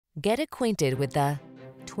Get acquainted with the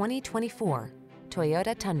 2024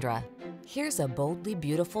 Toyota Tundra. Here's a boldly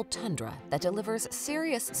beautiful Tundra that delivers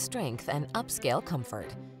serious strength and upscale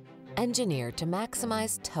comfort. Engineered to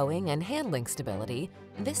maximize towing and handling stability,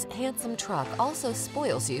 this handsome truck also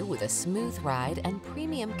spoils you with a smooth ride and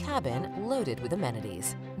premium cabin loaded with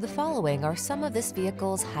amenities. The following are some of this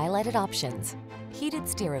vehicle's highlighted options: heated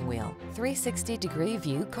steering wheel, 360-degree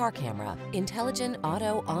view car camera, intelligent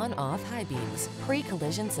auto on-off high beams,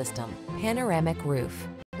 pre-collision system, panoramic roof,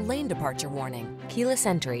 lane departure warning, keyless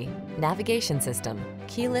entry, navigation system,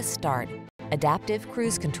 keyless start, adaptive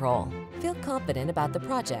cruise control. Feel confident about the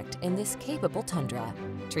project in this capable Tundra.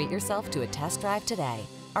 Treat yourself to a test drive today.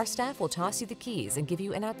 Our staff will toss you the keys and give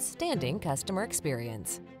you an outstanding customer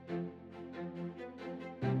experience.